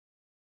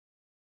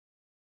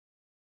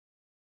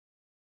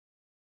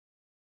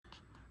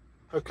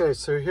Okay,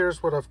 so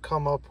here's what I've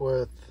come up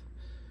with.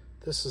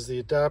 This is the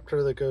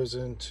adapter that goes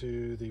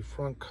into the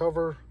front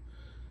cover.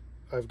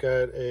 I've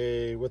got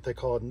a what they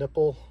call a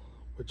nipple,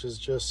 which is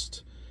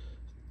just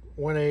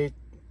 1/8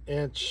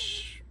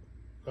 inch,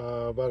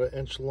 about 1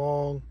 inch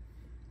long,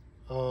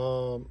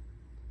 and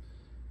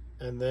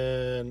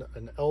then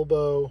an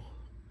elbow,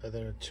 and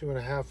then a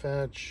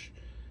 2.5 inch,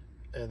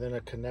 and then a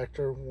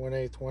connector,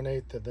 1/8,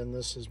 1/8, and then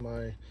this is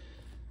my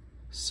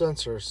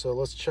sensor. So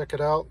let's check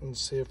it out and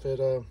see if it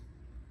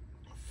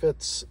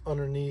fits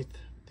underneath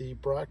the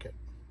bracket.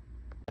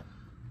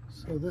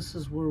 So this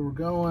is where we're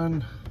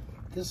going.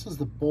 This is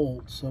the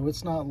bolt, so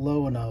it's not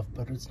low enough,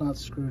 but it's not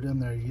screwed in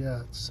there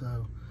yet.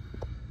 So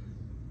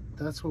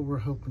that's what we're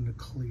hoping to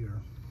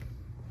clear.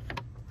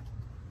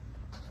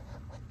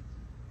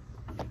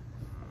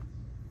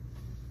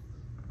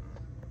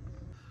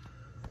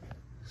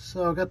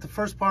 So I got the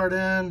first part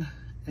in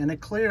and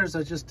it clears.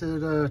 I just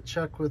did a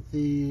check with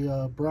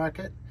the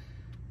bracket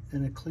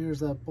and it clears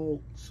that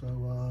bolt.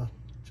 So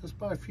just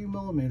by a few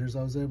millimeters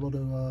I was able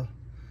to,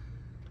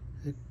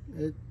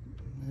 it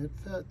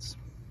fits.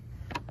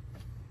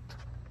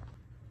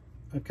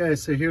 Okay,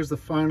 so here's the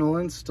final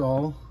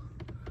install.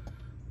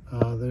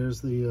 There's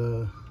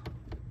the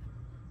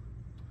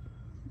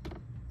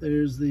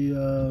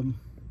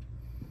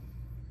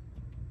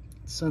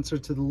sensor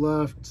to the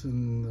left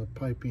and the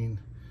piping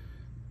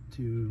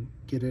to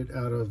get it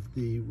out of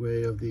the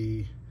way of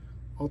the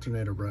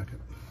alternator bracket.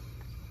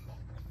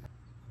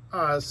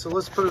 So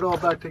let's put it all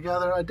back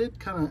together. I did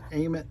kind of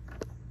aim it,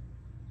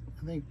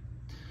 I think,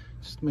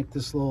 just to make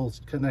this little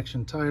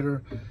connection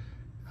tighter.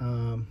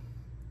 And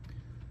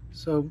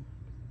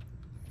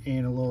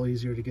a little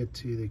easier to get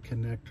to the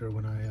connector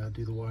when I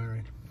do the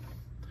wiring.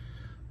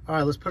 All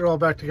right, let's put it all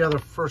back together.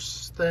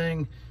 First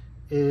thing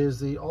is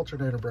the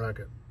alternator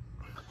bracket.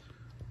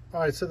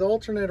 All right, so the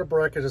alternator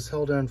bracket is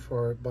held in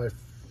by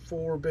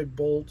 4 big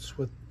bolts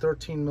with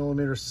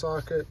 13mm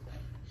socket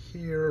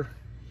here,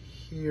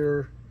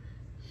 here,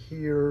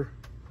 here,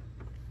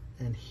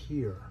 and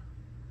here.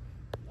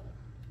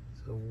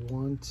 So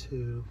 1,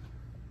 2,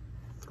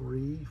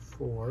 3,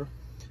 4.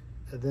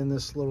 And then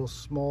this little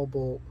small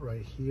bolt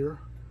right here,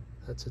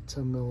 that's a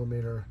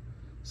 10mm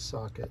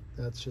socket.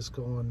 That's just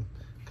going,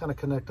 kind of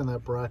connecting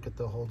that bracket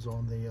that holds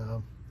on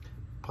the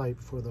pipe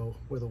for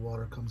where the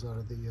water comes out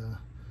of the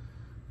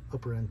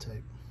upper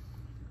intake.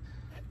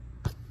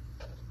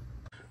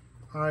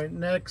 All right,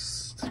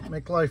 next,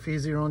 make life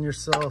easier on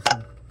yourself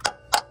and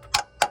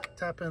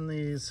tap in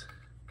these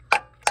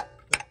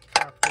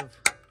captive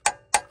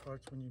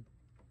parts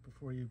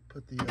before you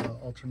put the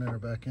alternator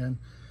back in.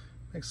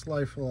 Makes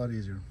life a lot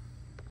easier.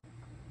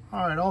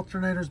 All right,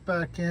 alternator's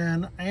back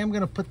in. I am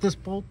gonna put this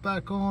bolt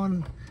back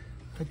on.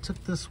 I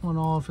took this one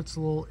off. It's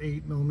a little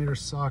 8mm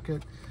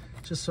socket,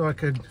 just so I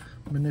could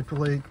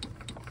manipulate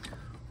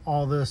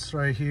all this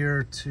right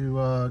here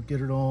to get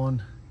it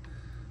on.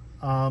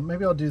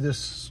 Maybe I'll do this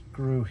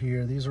screw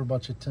here. These are a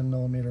bunch of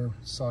 10mm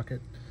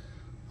socket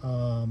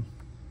for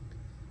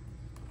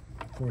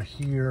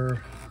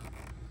here.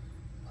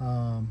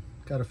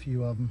 Got a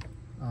few of them.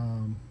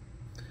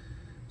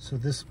 So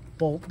this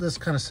bolt, this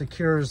kind of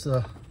secures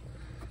the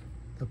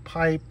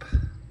pipe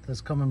that's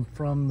coming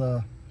from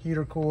the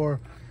heater core.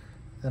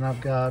 Then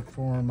I've got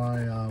for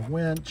my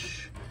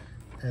winch,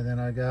 and then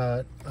I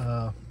got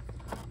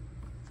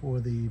for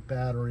the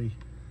battery.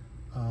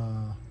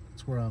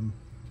 That's where I'm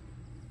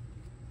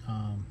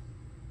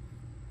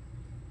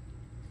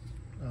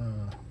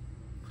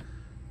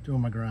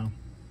doing my ground.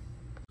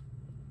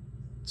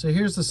 So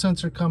here's the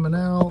sensor coming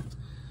out.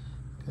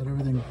 Got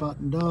everything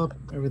buttoned up,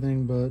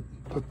 everything but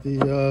put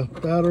the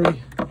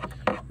battery,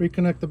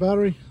 reconnect the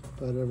battery,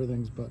 but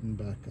everything's buttoned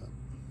back up.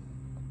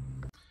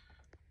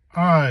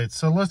 All right,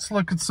 so let's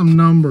look at some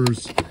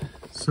numbers.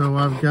 So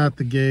I've got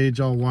the gauge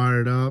all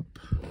wired up.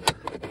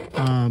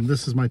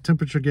 This is my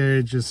temperature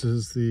gauge. This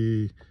is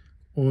the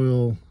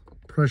oil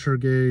pressure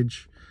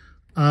gauge.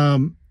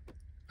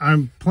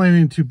 I'm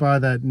planning to buy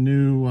that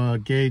new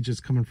gauge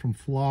that's coming from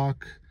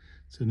Flock.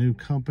 It's a new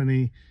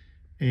company,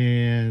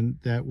 and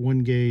that one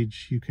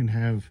gauge, you can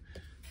have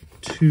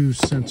 2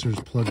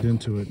 sensors plugged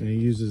into it, and it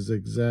uses the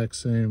exact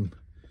same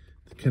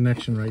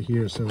connection right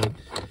here. So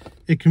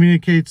it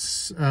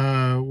communicates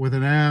with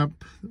an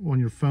app on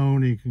your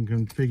phone. You can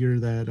configure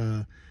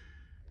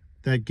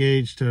that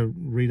gauge to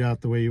read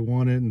out the way you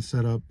want it and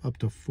set up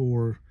to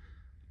 4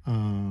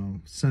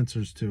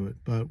 sensors to it,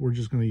 but we're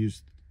just going to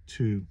use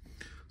 2.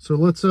 So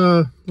let's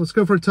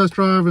go for a test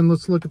drive and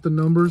let's look at the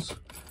numbers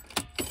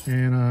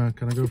and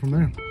kind of go from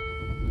there.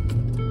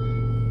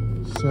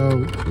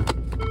 So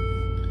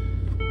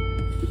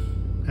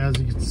as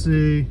you can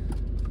see,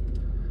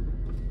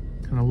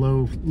 kind of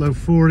low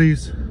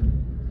 40s,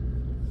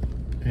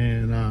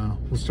 and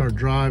we'll start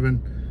driving,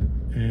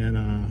 and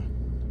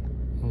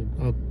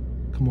I'll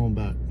come on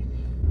back.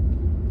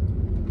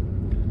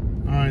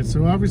 All right,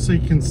 so obviously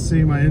you can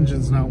see my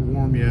engine's not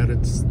warm yet.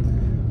 It's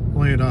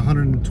only at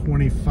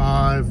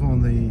 125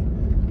 on the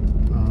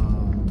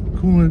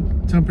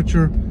coolant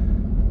temperature,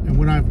 and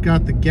when I've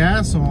got the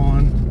gas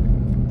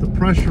on, the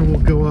pressure will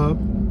go up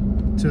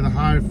to the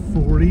high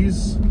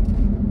 40s.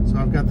 So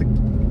I've got the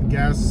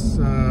gas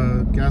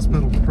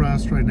pedal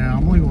pressed right now.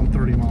 I'm only going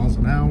 30 miles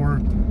an hour,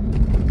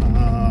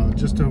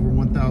 just over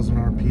 1,000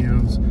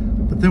 RPMs.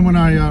 But then when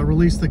I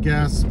release the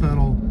gas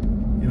pedal,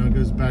 you know, it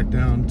goes back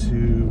down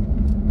to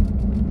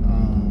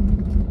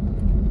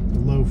the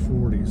low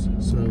 40s.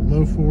 So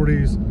low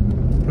 40s,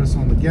 press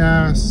on the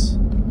gas,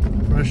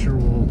 pressure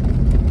will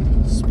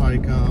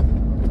spike up,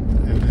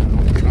 and then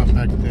it'll drop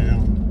back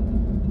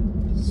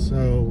down.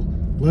 So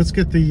let's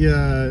get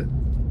the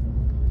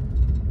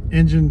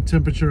engine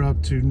temperature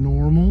up to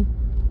normal,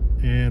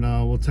 and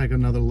we'll take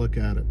another look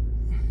at it.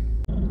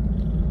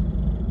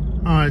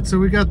 All right, so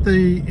we got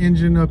the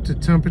engine up to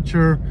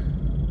temperature.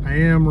 I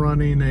am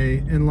running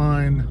a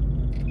inline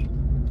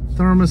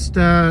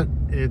thermostat.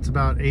 It's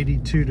about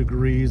 82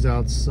 degrees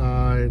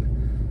outside.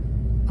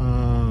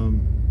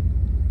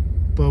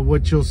 But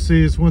what you'll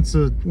see is once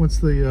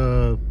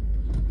the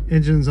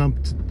engine's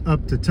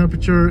up to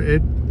temperature,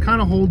 it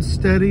kind of holds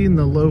steady in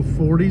the low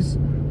 40s.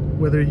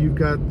 Whether you've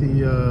got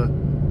the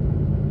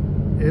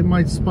it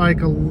might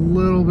spike a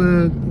little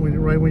bit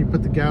right when you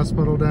put the gas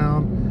pedal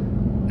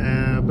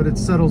down, but it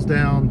settles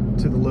down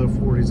to the low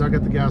 40s. I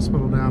got the gas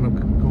pedal down.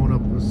 I'm going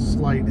up a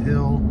slight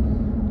hill,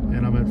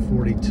 and I'm at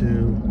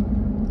 42.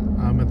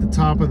 At the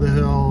top of the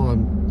hill,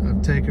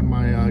 I've taken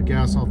my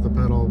gas off the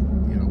pedal.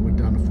 You know, went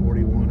down to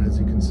 41, as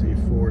you can see,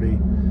 40.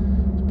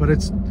 But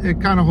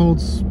it kind of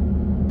holds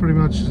pretty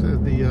much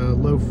at the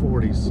low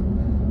 40s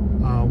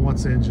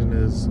once the engine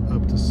is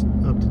up to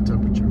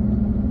temperature.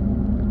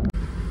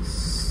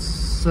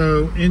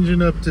 So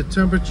engine up to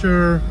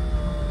temperature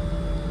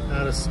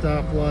at a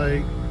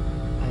stoplight,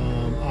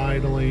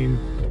 idling.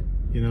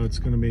 You know, it's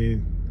going to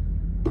be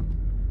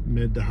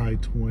mid to high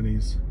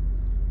 20s.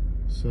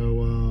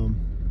 So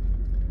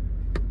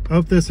I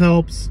hope this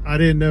helps. I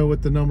didn't know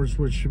what the numbers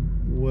were,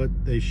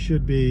 what they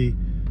should be,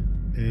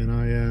 and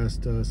I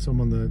asked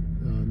someone that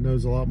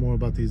knows a lot more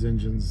about these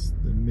engines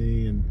than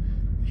me, and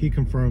he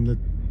confirmed that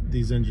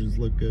these engines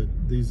look good.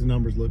 These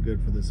numbers look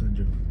good for this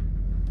engine.